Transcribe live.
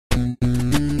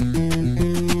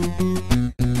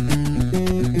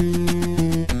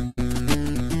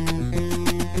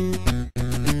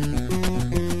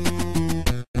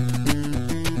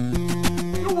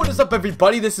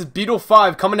everybody, this is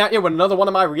Beetle5 coming at you with another one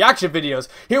of my reaction videos.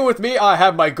 Here with me, I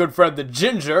have my good friend, the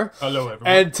Ginger. Hello,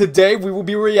 everyone. And today, we will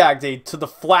be reacting to the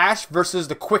Flash versus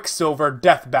the Quicksilver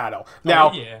death battle.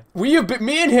 Now, me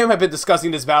and him have been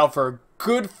discussing this battle for a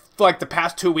good, like, the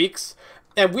past 2 weeks.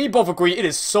 And we both agree it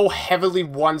is so heavily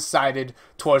one-sided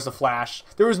towards the Flash.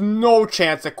 There is no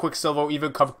chance that Quicksilver will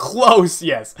even come close,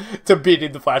 yes, to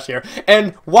beating the Flash here.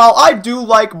 And while I do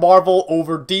like Marvel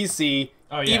over DC,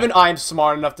 even I'm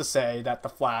smart enough to say that the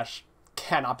Flash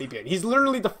cannot be beaten. He's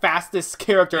literally the fastest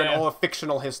character in all of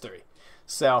fictional history.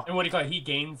 So. And what do you call it? He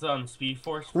gains on Speed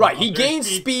Force. Right, he gains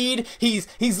speed. He's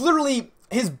literally.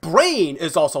 His brain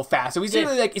is also fast, so he's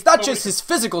really like, it's not just his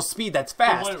physical speed that's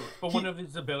fast. But one of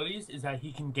his abilities is that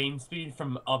he can gain speed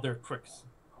from other Quicks.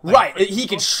 Like, right, he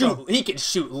can shoot. He can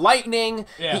shoot lightning.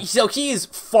 So he is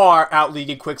far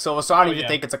outleading Quicksilver. So I don't even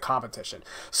think it's a competition.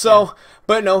 So,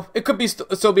 but no, it could be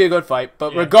still be a good fight.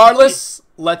 But regardless,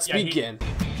 let's begin.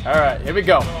 All right, here we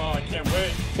go. Oh, I can't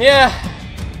wait. Yeah.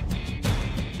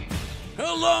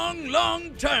 A long,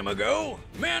 long time ago,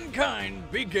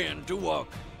 mankind began to walk.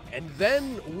 And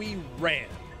then we ran.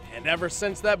 And ever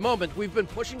since that moment, we've been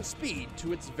pushing speed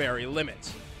to its very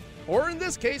limit. Or in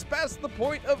this case, past the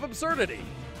point of absurdity.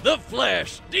 The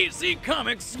Flash, DC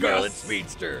Comics Scarlet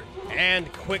Speedster. And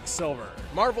Quicksilver,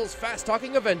 Marvel's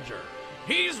fast-talking Avenger.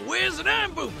 He's Wiz and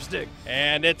I'm Boomstick.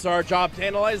 And it's our job to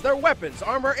analyze their weapons,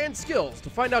 armor, and skills to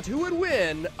find out who would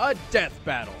win a death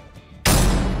battle.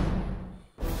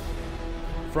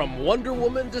 From Wonder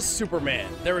Woman to Superman,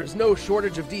 there is no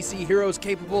shortage of DC heroes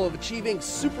capable of achieving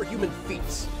superhuman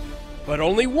feats. But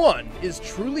only one is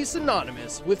truly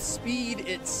synonymous with speed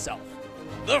itself.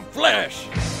 The Flash!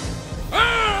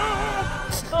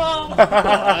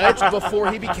 But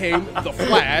before he became The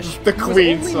Flash, the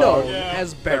Queen he was only known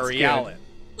as Barry Allen.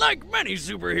 Like many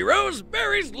superheroes,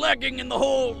 Barry's lacking in the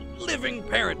whole living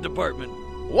parent department.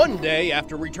 One day,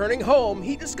 after returning home,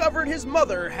 he discovered his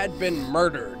mother had been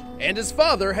murdered, and his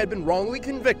father had been wrongly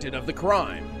convicted of the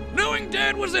crime. Knowing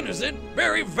Dad was innocent,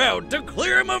 Barry vowed to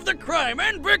clear him of the crime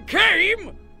and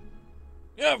became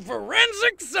a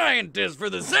forensic scientist for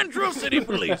the Central City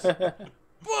Police.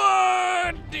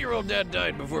 But dear old Dad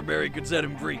died before Barry could set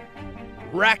him free.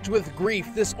 Racked with grief,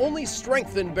 this only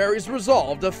strengthened Barry's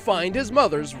resolve to find his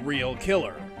mother's real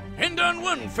killer. And on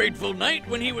one fateful night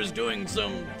when he was doing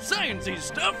some sciencey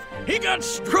stuff, he got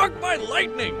struck by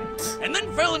lightning and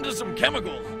then fell into some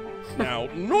chemicals. Now,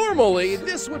 normally,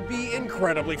 this would be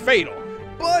incredibly fatal.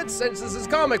 But since this is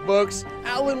comic books,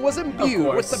 Alan was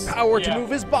imbued with the power to move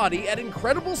his body at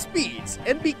incredible speeds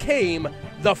and became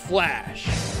the Flash.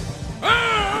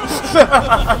 I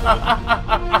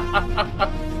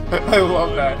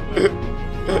love that.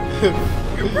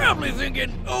 You're probably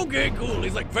thinking, okay, cool,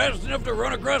 he's like fast enough to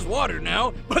run across water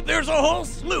now, but there's a whole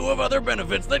slew of other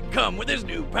benefits that come with his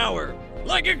new power.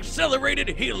 Like accelerated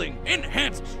healing,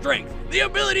 enhanced strength, the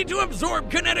ability to absorb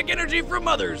kinetic energy from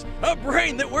others, a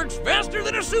brain that works faster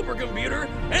than a supercomputer,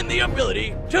 and the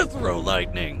ability to throw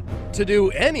lightning. To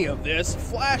do any of this,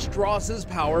 Flash draws his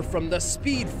power from the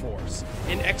Speed Force,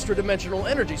 an extra-dimensional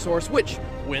energy source which,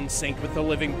 when synced with the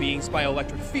living being's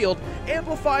bioelectric field,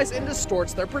 amplifies and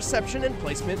distorts their perception and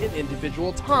placement in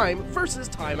individual time versus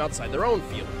time outside their own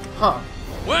field. Huh.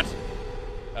 What?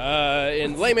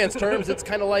 In layman's terms, it's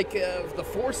kind of like the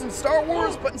Force in Star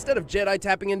Wars, but instead of Jedi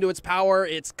tapping into its power,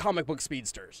 it's comic book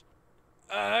speedsters.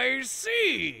 I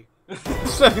see.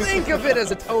 Think of it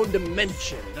as its own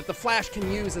dimension that the Flash can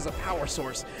use as a power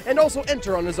source and also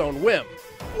enter on his own whim.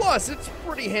 Plus, it's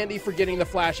pretty handy for getting the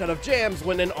Flash out of jams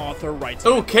when an author writes.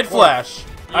 Oh, Kid Flash!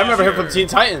 I remember him from Teen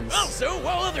Titans. Also,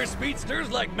 while other speedsters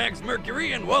like Max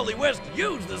Mercury and Wally West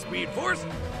use the Speed Force,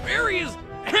 Barry is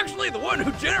actually the one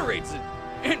who generates it.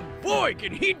 And boy,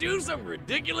 can he do some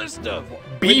ridiculous stuff.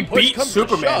 Beat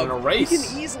Superman in a race. He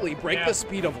can easily break the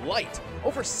speed of light,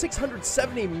 over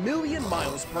 670 million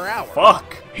miles per hour.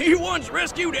 Fuck. He once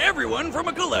rescued everyone from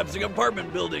a collapsing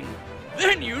apartment building,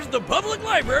 then used the public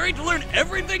library to learn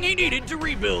everything he needed to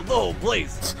rebuild the whole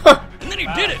place. And then he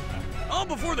did it, all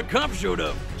before the cops showed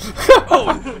up.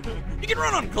 Oh, he can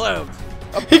run on clouds.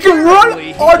 He can run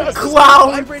on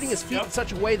clouds! Vibrating his feet in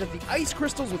such a way that the ice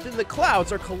crystals within the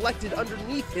clouds are collected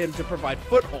underneath him to provide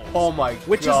footholds. Oh my god.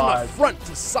 Which is an affront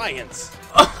to science.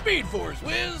 Speed Force,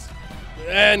 Wiz!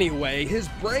 Anyway, his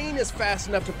brain is fast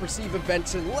enough to perceive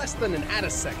events in less than an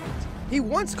attosecond. He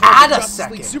once called the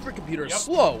Justice League supercomputers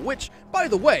slow, which, by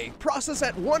the way, process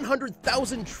at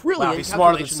 100,000 trillion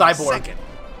calculations a second.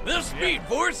 The Speed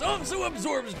Force also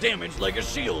absorbs damage like a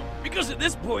shield, because at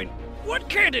this point, what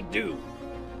can it do?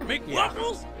 Make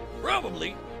waffles?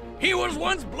 Probably. He was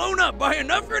once blown up by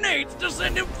enough grenades to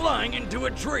send him flying into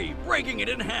a tree, breaking it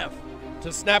in half.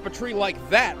 To snap a tree like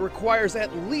that requires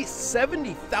at least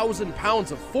 70,000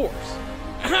 pounds of force.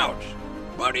 Ouch!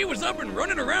 But he was up and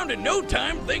running around in no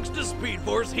time thanks to Speed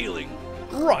Force healing.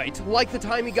 Right, like the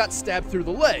time he got stabbed through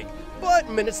the leg, but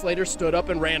minutes later stood up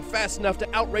and ran fast enough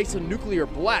to outrace a nuclear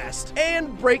blast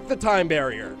and break the time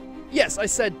barrier. Yes, I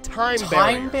said time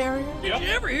barrier. Time barrier? Did you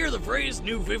ever hear the phrase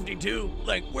New 52?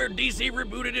 Like where DC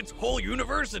rebooted its whole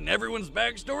universe and everyone's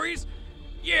backstories?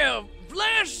 Yeah,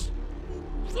 Flash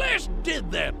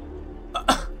did that.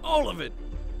 All of it.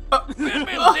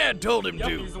 Batman's dad told him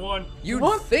to. He's the one.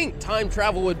 You'd think time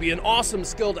travel would be an awesome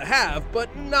skill to have,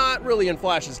 but not really in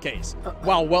Flash's case.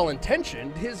 While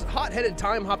well-intentioned, his hot-headed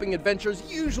time-hopping adventures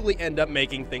usually end up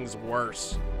making things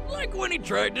worse. Like when he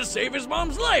tried to save his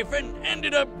mom's life and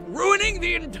ended up ruining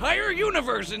the entire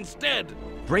universe instead.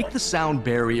 Break the sound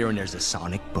barrier and there's a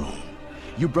sonic boom.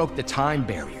 You broke the time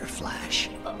barrier, Flash.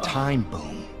 Time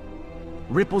boom.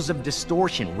 Ripples of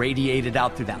distortion radiated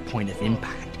out through that point of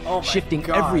impact, shifting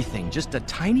everything just a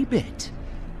tiny bit,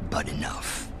 but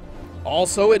enough.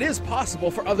 Also, it is possible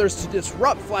for others to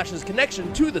disrupt Flash's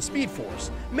connection to the Speed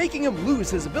Force, making him lose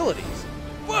his abilities.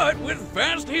 But with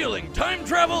fast healing, time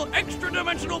travel,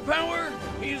 extra-dimensional power,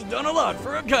 he's done a lot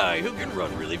for a guy who can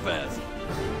run really fast.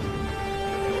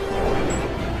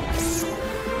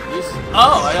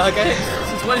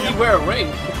 Since when did he wear a ring?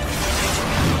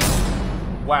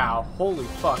 Wow, holy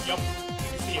fuck. Yep.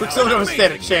 Quicksilver never stand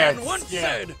a Amazing chance. man once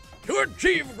said, to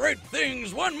achieve great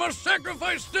things, one must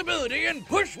sacrifice stability and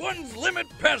push one's limit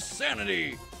past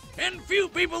sanity. And few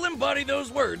people embody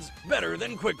those words better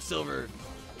than Quicksilver.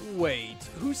 Wait,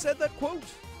 who said that quote?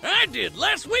 I did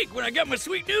last week when I got my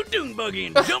sweet new dune buggy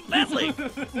and jumped that lake.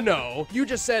 No, you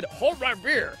just said, hold my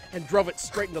beer, and drove it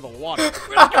straight into the water.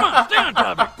 Well, come on, stay on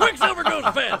topic. Quicksilver goes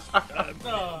fast.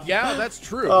 Yeah, that's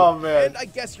true. Oh, man. And I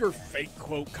guess your fake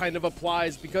quote kind of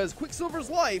applies because Quicksilver's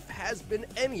life has been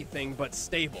anything but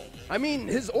stable. I mean,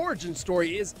 his origin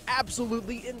story is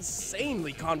absolutely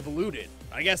insanely convoluted.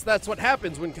 I guess that's what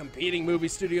happens when competing movie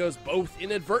studios both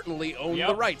inadvertently own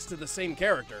the rights to the same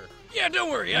character. Yeah,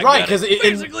 don't worry. Right, because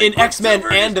in X-Men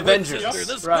and Avengers,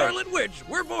 the Scarlet Witch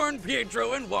were born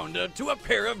Pietro and Wanda to a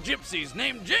pair of gypsies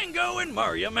named Django and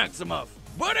Maria Maximoff.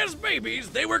 But as babies,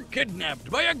 they were kidnapped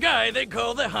by a guy they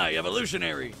call the High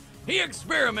Evolutionary. He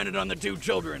experimented on the two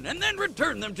children and then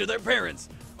returned them to their parents.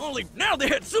 Only now they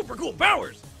had super cool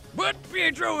powers. But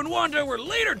Pietro and Wanda were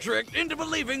later tricked into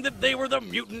believing that they were the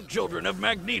mutant children of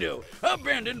Magneto,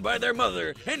 abandoned by their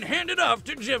mother and handed off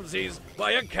to gypsies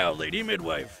by a cow lady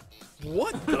midwife.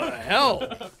 What the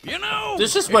hell? You know,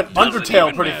 this just went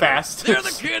Undertale pretty fast. They're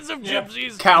the kids of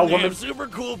gypsies. Cow and they woman. have super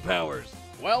cool powers.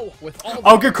 Well, with all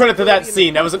I'll give credit to that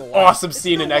scene. That was an awesome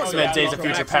scene in X-Men Days of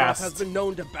Future Maximoff Past. has been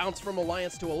known to bounce from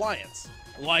alliance to alliance.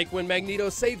 Like when Magneto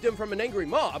saved him from an angry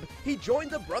mob, he joined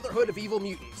the Brotherhood of Evil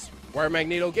Mutants, where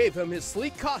Magneto gave him his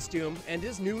sleek costume and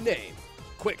his new name,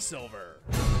 Quicksilver.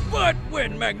 But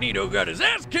when Magneto got his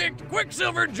ass kicked,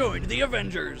 Quicksilver joined the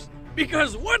Avengers.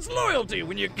 Because what's loyalty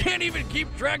when you can't even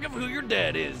keep track of who your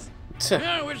dad is?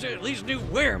 I wish I at least knew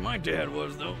where my dad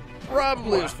was, though.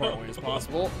 Probably as far away as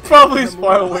possible. Probably as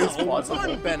far away as possible.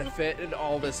 One benefit in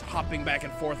all this hopping back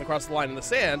and forth across the line in the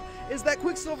sand is that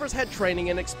Quicksilver's had training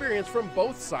and experience from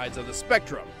both sides of the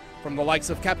spectrum, from the likes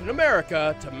of Captain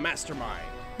America to Mastermind.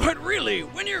 But really,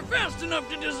 when you're fast enough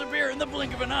to disappear in the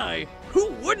blink of an eye,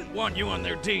 who wouldn't want you on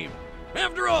their team?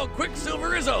 After all,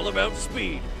 Quicksilver is all about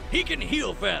speed. He can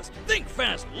heal fast, think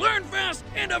fast, learn fast,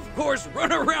 and of course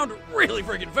run around really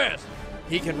freaking fast.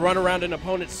 He can run around an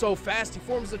opponent so fast he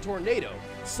forms a tornado,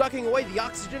 sucking away the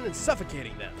oxygen and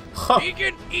suffocating them. He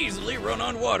can easily run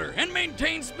on water and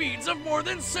maintain speeds of more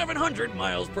than 700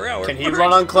 miles per hour. Can he for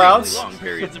run on clouds? long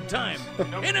periods of time.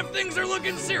 And if things are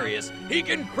looking serious, he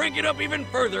can crank it up even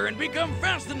further and become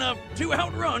fast enough to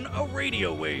outrun a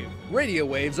radio wave. Radio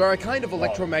waves are a kind of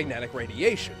electromagnetic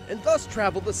radiation, and thus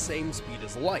travel the same speed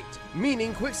as light,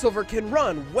 meaning Quicksilver can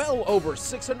run well over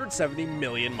 670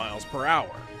 million miles per hour.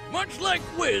 Much like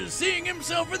Wiz seeing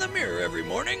himself in the mirror every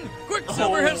morning,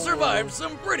 Quicksilver has survived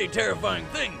some pretty terrifying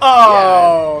things.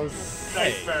 Oh,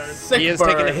 sick He has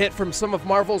bird. taken a hit from some of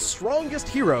Marvel's strongest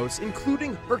heroes,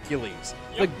 including Hercules,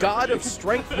 the god of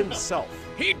strength himself.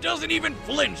 He doesn't even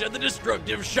flinch at the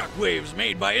destructive shockwaves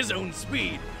made by his own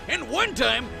speed. And one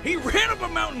time, he ran up a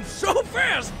mountain so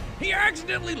fast, he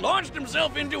accidentally launched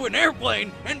himself into an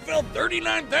airplane and fell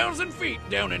 39,000 feet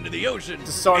down into the ocean.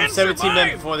 Just saw him and 17 survived.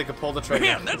 minutes before they could pull the trigger.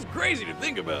 Man, that's crazy to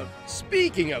think about.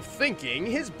 Speaking of thinking,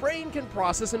 his brain can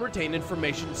process and retain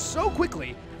information so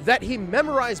quickly that he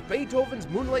memorized Beethoven's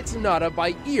Moonlight Sonata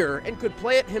by ear and could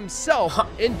play it himself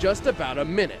in just about a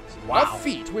minute. Wow. A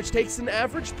feat which takes an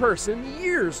average person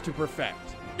years to perfect.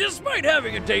 Despite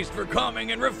having a taste for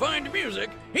calming and refined music,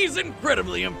 he's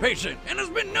incredibly impatient and has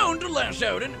been known to lash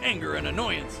out in anger and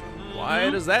annoyance. Why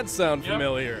does that sound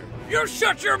familiar? You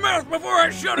shut your mouth before I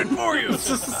shut it for you!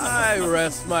 I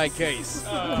rest my case.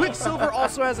 Quicksilver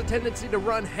also has a tendency to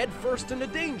run headfirst into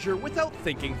danger without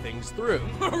thinking things through.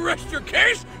 Rest your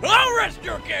case? I'll rest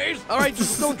your case! Alright,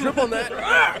 just don't trip on that.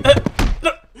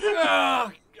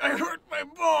 I hurt my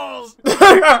balls!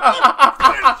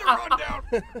 Plans to run down.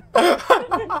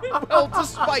 Well,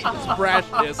 despite his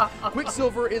brashness,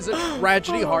 Quicksilver is a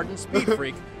tragedy-hardened speed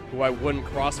freak who I wouldn't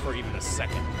cross for even a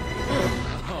second.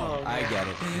 Oh, I get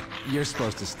it. You're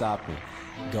supposed to stop me.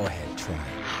 Go ahead, try.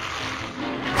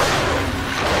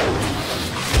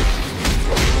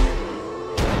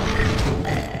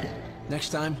 Next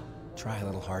time, try a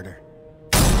little harder.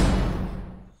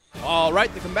 All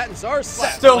right, the combatants are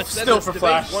set. Still Let's end for this debate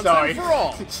Flash. once Sorry. and for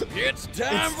all. It's time It's for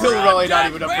still a really not death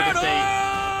even up for debate. battle!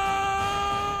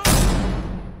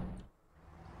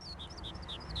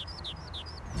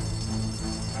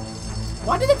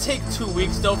 Why did it take 2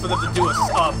 weeks, though, for them to do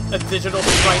a digital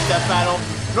sprite death battle?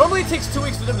 Normally it takes 2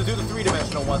 weeks for them to do the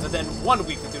three-dimensional ones, and then 1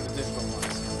 week to do the digital ones.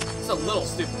 It's a little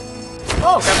stupid.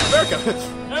 Oh, Captain America!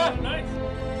 Ah, nice.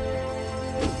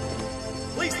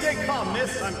 Please stay calm,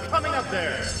 miss. I'm coming up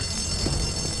there.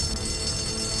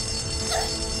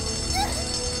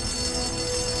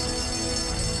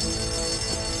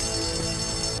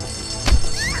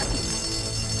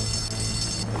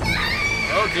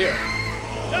 Oh dear.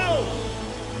 No!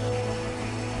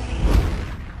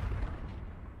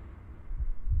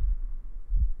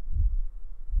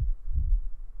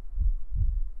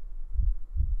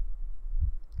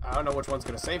 I don't know which one's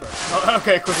gonna save her. Oh,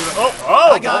 okay, quickly.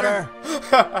 Oh! I got her.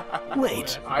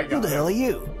 Wait, I got who the her. hell are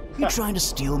you? You trying to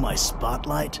steal my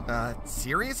spotlight?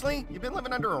 Seriously? You've been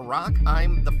living under a rock?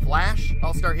 I'm the Flash,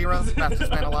 all-star hero, fastest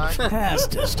man alive.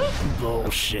 Fastest?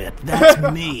 Bullshit. That's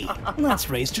me. Let's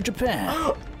race to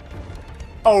Japan.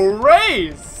 A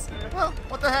race! Well,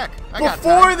 what the heck? I got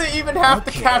Before time. they even have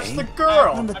to catch the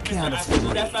girl! On the count of After the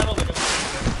three. death battle, they're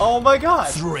gonna- Oh my god!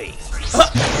 3.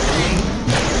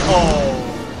 Oh.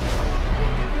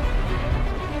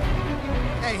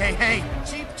 Hey,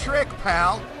 cheap trick,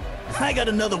 pal. I got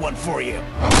another one for you.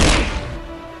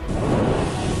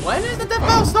 When is the death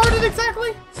battle started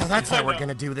exactly? So that's how we're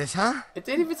gonna do this, huh? It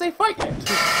didn't even say fight yet.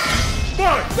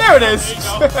 There it is!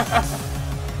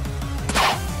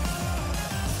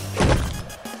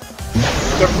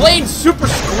 They're playing Super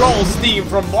Skrull's theme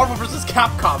from Marvel vs.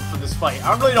 Capcom for this fight. I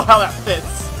don't really know how that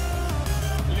fits.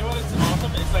 You know what? It's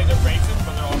awesome. It's like they're racing,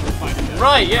 but they're also fighting.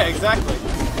 Right, yeah, exactly.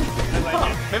 I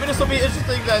like it. Maybe this will be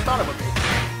interesting than I thought it would be.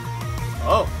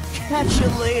 Oh. Catch you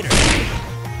later.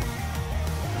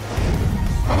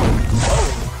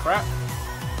 Holy crap.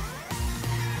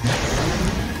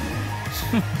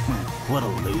 What a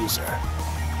loser.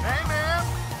 Hey, man.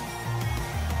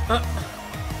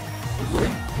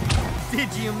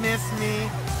 Did you miss me?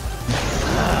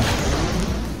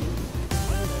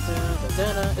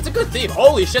 It's a good theme.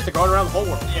 Holy shit, they're going around the whole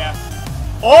world. Yeah.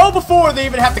 All before they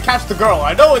even have to catch the girl.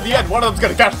 I know in the end one of them's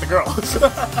gonna catch the girl.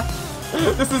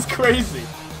 This is crazy.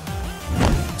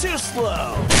 Too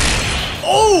slow.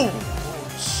 Oh!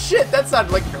 Shit, that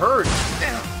sounded like it hurt.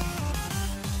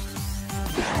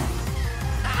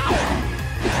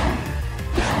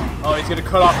 Oh, he's gonna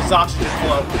cut off his oxygen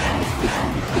flow.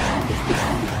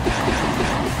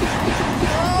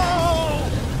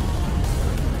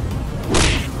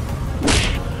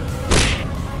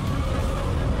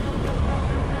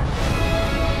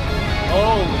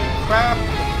 Holy crap.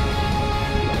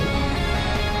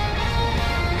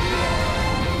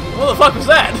 What the fuck was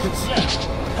that?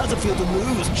 How's it feel to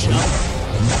lose, chump?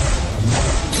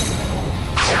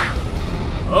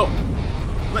 Oh.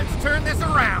 Let's turn this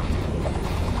around.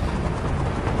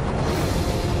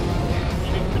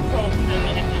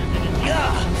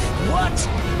 What?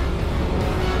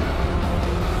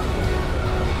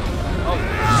 Oh,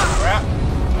 crap.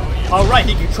 Oh, right,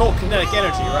 he controlled kinetic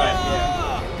energy, right, yeah.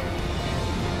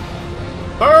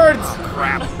 Birds! Oh,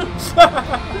 crap.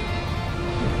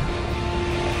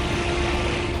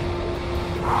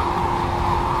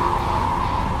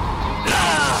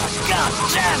 God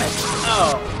damn it!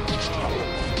 Oh.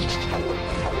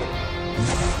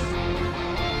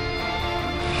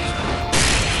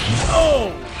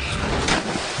 Oh!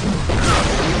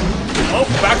 Oh,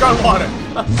 back on water.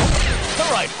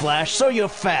 Alright, Flash, so you're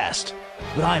fast.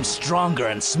 But I'm stronger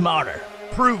and smarter.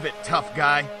 Prove it, tough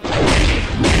guy.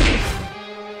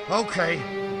 Okay,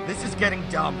 this is getting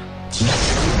dumb.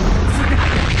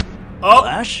 Oh,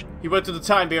 Flash? he went through the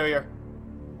time barrier.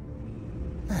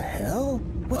 The hell?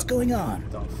 What's going on?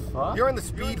 The fuck? You're in the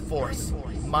Speed Force.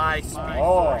 my speed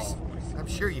force. I'm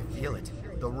sure you feel it.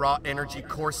 The raw energy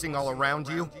coursing all around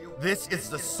you. This is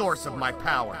the source of my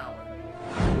power.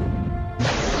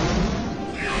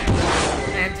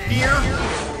 And here,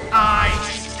 I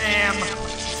am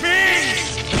king!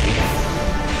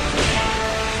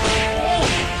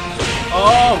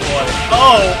 Oh boy.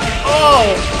 Oh!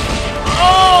 Oh!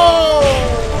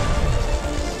 Oh!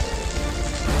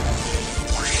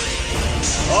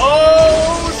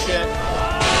 Oh shit.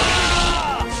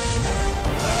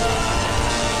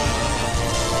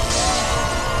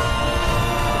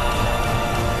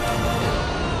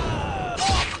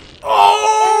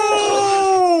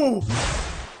 Oh!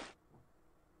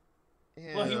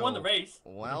 Well, he won the race.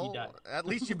 Well, at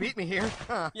least you beat me here.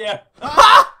 Yeah.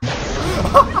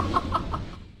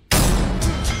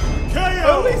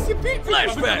 At least you beat me.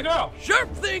 Flashback!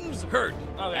 Sharp things hurt.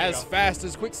 Oh, As fast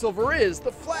as Quicksilver is,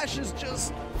 the Flash is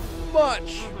just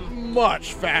much,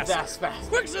 much faster. That's fast.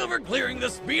 Quicksilver clearing the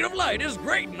speed of light is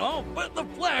great and all, but the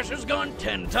Flash has gone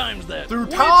 10 times that. Through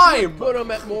time! Put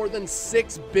him at more than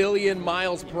 6 billion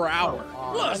miles per hour.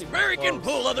 Plus, Barry can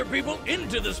pull other people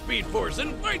into the Speed Force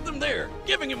and fight them there,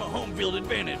 giving him a home field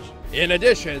advantage. In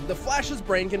addition, the Flash's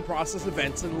brain can process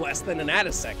events in less than an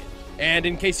attosecond. And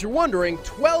in case you're wondering,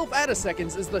 12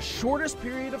 attoseconds is the shortest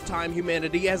period of time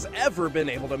humanity has ever been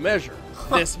able to measure.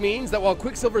 This means that while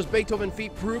Quicksilver's Beethoven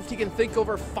feat proved he can think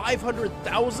over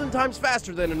 500,000 times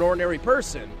faster than an ordinary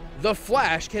person, the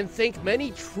Flash can think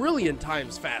many trillion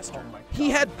times faster.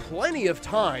 He had plenty of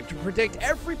time to predict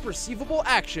every perceivable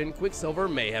action Quicksilver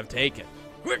may have taken.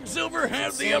 Quicksilver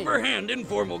has the upper hand in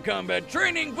formal combat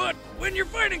training, but when you're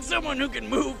fighting someone who can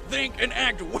move, think, and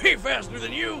act way faster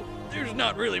than you, there's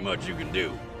not really much you can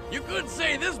do. You could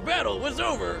say this battle was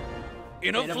over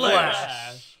in a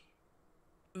flash.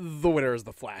 The winner is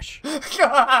the Flash. Next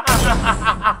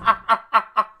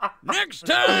time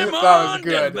That was on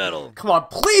good. Death Battle. Come on,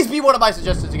 please be one of my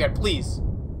suggestions again, please.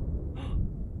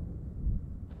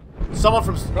 Someone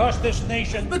from Across this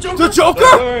nation, The Joker?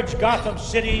 the words Gotham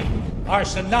City are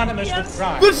synonymous with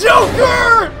crime. The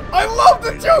Joker! I love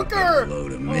the Joker!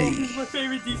 He's my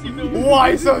favorite DC villain.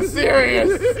 Why so serious?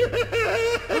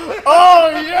 Oh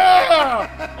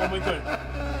yeah! Oh my god.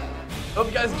 Hope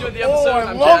you guys enjoyed the Oh, episode.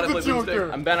 I I'm love Chad, I the play Wednesday.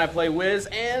 Joker. I'm Ben, I play Wiz,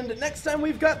 and next time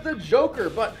we've got the Joker,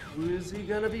 but who is he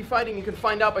gonna be fighting? You can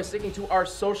find out by sticking to our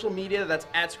social media. That's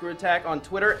 @ScrewAttack on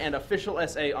Twitter and Official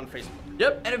SA on Facebook.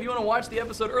 Yep, and if you want to watch the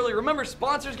episode early, remember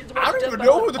sponsors get to watch I don't Death even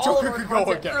Battle know who with the all of Joker our could go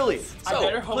content against. early. I So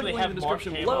better hope click they the link in have the Mark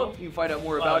description Hamill. below. You can find out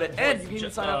more about it, and you can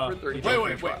even sign up for 30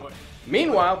 days. Wait.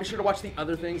 Meanwhile, be sure to watch the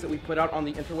other things that we put out on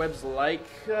the interwebs, like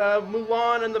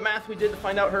Mulan and the math we did to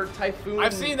find out her typhoon.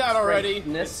 I've seen that already.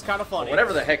 strengthness, It's kind of funny.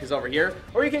 Whatever the heck is over here.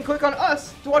 Or you can click on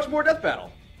us to watch more Death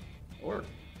Battle. Or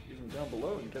even down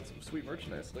below and get some sweet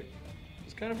merchandise, like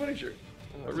this kind of funny shirt.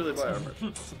 I really buy our merch.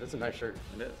 It's a nice shirt.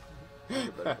 It is.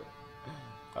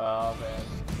 Oh man,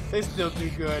 they still do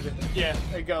good. Yeah.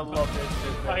 I gotta love this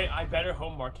shit. Man. I better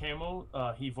hope Mark Hamill,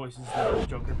 he voices the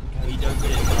Joker because he does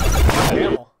it.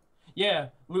 Hamill. Yeah,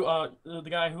 the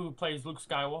guy who plays Luke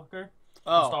Skywalker.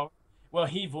 Oh. Star Wars. Well,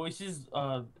 he voices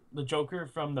the Joker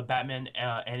from the Batman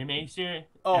anime series.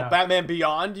 Oh, Batman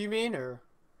Beyond, you mean, or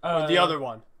the other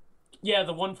one? Yeah,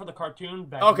 the one for the cartoon.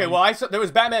 Okay, well, I saw there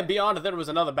was Batman Beyond, and then there was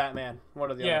another Batman.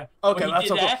 What are the other? Okay, well, that's he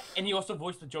so did cool. that, and he also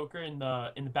voiced the Joker in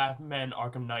the Batman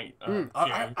Arkham Knight.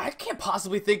 I can't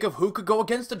possibly think of who could go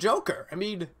against the Joker. I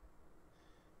mean,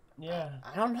 yeah,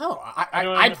 I don't know.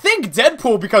 I think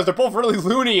Deadpool because they're both really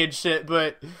loony and shit,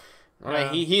 but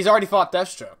I mean, he's already fought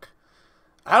Deathstroke.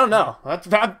 I don't know.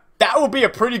 That would be a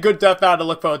pretty good death battle to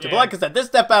look forward to. But like I said, this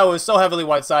death battle was so heavily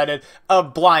one-sided, a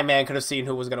blind man could have seen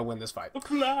who was going to win this fight.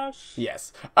 Clash.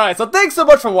 Yes. Alright, so thanks so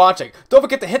much for watching. Don't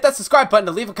forget to hit that subscribe button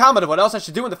to leave a comment of what else I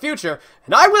should do in the future.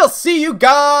 And I will see you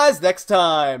guys next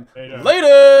time.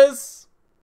 Laters!